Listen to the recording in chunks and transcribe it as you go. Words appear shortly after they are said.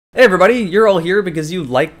Hey everybody, you're all here because you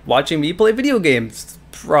like watching me play video games,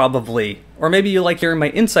 probably. Or maybe you like hearing my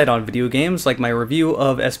insight on video games, like my review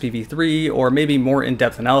of SPV3, or maybe more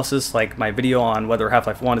in-depth analysis, like my video on whether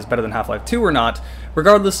Half-Life 1 is better than Half-Life 2 or not.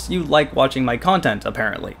 Regardless, you like watching my content,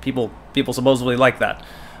 apparently. People supposedly like that.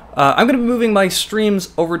 I'm going to be moving my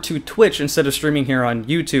streams over to Twitch instead of streaming here on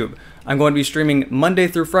YouTube. I'm going to be streaming Monday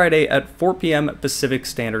through Friday at 4 p.m. Pacific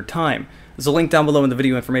Standard Time. There's a link down below in the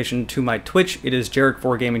video information to my Twitch. It is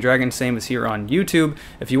Jarek4GamingDragon, same as here on YouTube.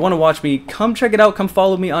 If you want to watch me, come check it out. Come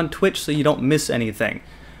follow me on Twitch so you don't miss anything.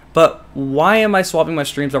 But why am I swapping my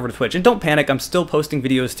streams over to Twitch? And don't panic, I'm still posting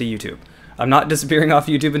videos to YouTube. I'm not disappearing off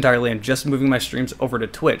YouTube entirely, I'm just moving my streams over to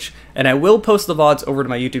Twitch. And I will post the VODs over to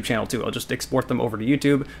my YouTube channel too. I'll just export them over to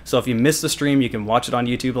YouTube. So if you miss the stream, you can watch it on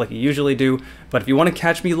YouTube like you usually do. But if you want to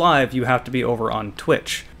catch me live, you have to be over on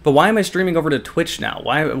Twitch. But why am I streaming over to Twitch now?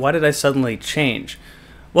 Why did I suddenly change?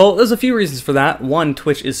 Well, there's a few reasons for that. One,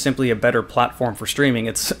 Twitch is simply a better platform for streaming.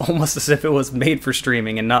 It's almost as if it was made for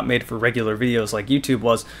streaming and not made for regular videos like YouTube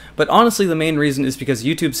was. But honestly, the main reason is because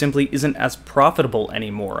YouTube simply isn't as profitable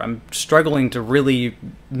anymore. I'm struggling to really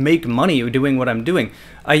make money doing what I'm doing.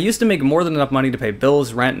 I used to make more than enough money to pay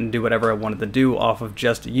bills, rent, and do whatever I wanted to do off of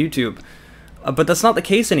just YouTube. But that's not the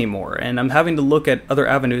case anymore, and I'm having to look at other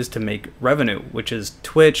avenues to make revenue, which is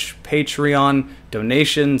Twitch, Patreon,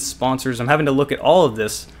 donations, sponsors. I'm having to look at all of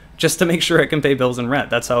this just to make sure I can pay bills and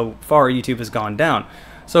rent. That's how far YouTube has gone down.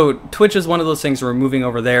 So Twitch is one of those things where we're moving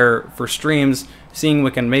over there for streams, seeing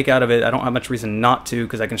what we can make out of it. I don't have much reason not to,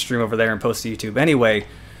 because I can stream over there and post to YouTube anyway.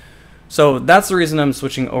 So that's the reason I'm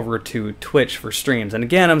switching over to Twitch for streams. And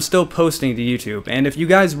again, I'm still posting to YouTube. And if you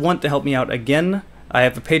guys want to help me out again, I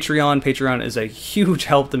have a Patreon. Patreon is a huge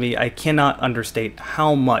help to me. I cannot understate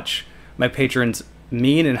how much my patrons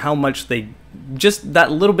mean and how much just that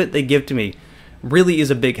little bit they give to me really is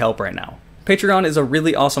a big help right now. Patreon is a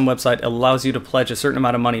really awesome website. It allows you to pledge a certain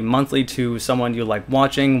amount of money monthly to someone you like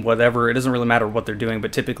watching, whatever. It doesn't really matter what they're doing,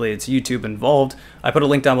 but typically it's YouTube involved. I put a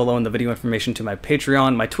link down below in the video information to my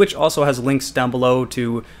Patreon. My Twitch also has links down below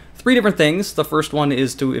to 3 different things. The first one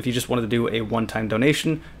is to if you just wanted to do a one-time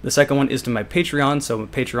donation. The second one is to my Patreon, so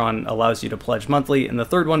Patreon allows you to pledge monthly. And the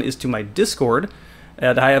third one is to my Discord.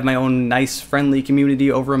 I have my own nice, friendly community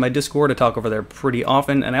over in my Discord. I talk over there pretty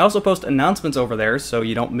often, and I also post announcements over there so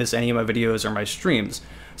you don't miss any of my videos or my streams.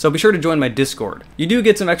 So be sure to join my Discord. You do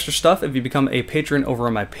get some extra stuff if you become a patron over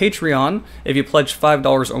on my Patreon. If you pledge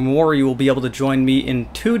 $5 or more, you will be able to join me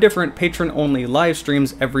in 2 different patron-only live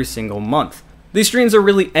streams every single month. These streams are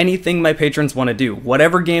really anything my patrons want to do.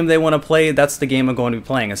 Whatever game they want to play, that's the game I'm going to be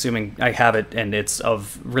playing, assuming I have it and it's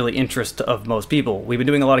of really interest of most people. We've been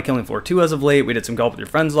doing a lot of Killing Floor 2 as of late. We did some Golf with Your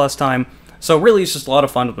Friends last time. So really, it's just a lot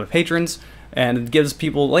of fun with my patrons, and it gives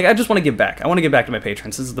people, like, I just want to give back. I want to give back to my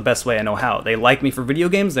patrons. This is the best way I know how. They like me for video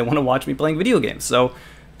games. They want to watch me playing video games, so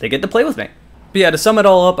they get to play with me. But yeah, to sum it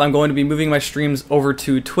all up, I'm going to be moving my streams over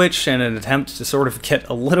to Twitch in an attempt to sort of get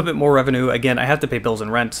a little bit more revenue. Again, I have to pay bills and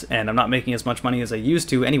rent, and I'm not making as much money as I used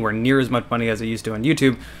to, anywhere near as much money as I used to on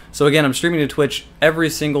YouTube. So again, I'm streaming to Twitch every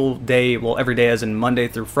single day, well, every day as in Monday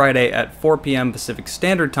through Friday at 4 p.m. Pacific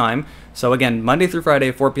Standard Time. So again, Monday through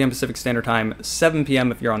Friday, 4 p.m. Pacific Standard Time, 7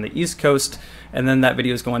 p.m. if you're on the East Coast, and then that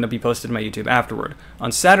video is going to be posted to my YouTube afterward.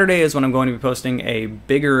 On Saturday is when I'm going to be posting a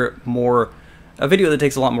video that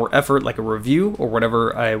takes a lot more effort, like a review or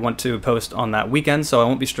whatever I want to post on that weekend, so I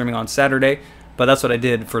won't be streaming on Saturday, but that's what I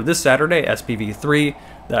did for this Saturday, SPV3,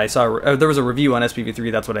 that I saw, there was a review on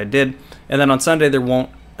SPV3, that's what I did, and then on Sunday there won't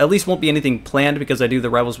be anything planned because I do the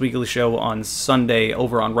Rivals Weekly show on Sunday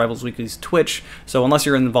over on Rivals Weekly's Twitch, so unless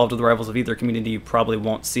you're involved with the Rivals of Either community, you probably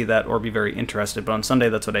won't see that or be very interested, but on Sunday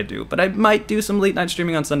that's what I do. But I might do some late night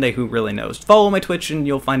streaming on Sunday, who really knows. Follow my Twitch and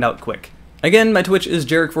you'll find out quick. Again, my Twitch is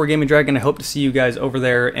Jarek4GamingDragon. I hope to see you guys over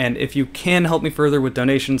there, and if you can help me further with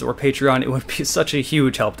donations or Patreon, it would be such a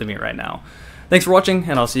huge help to me right now. Thanks for watching,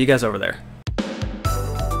 and I'll see you guys over there.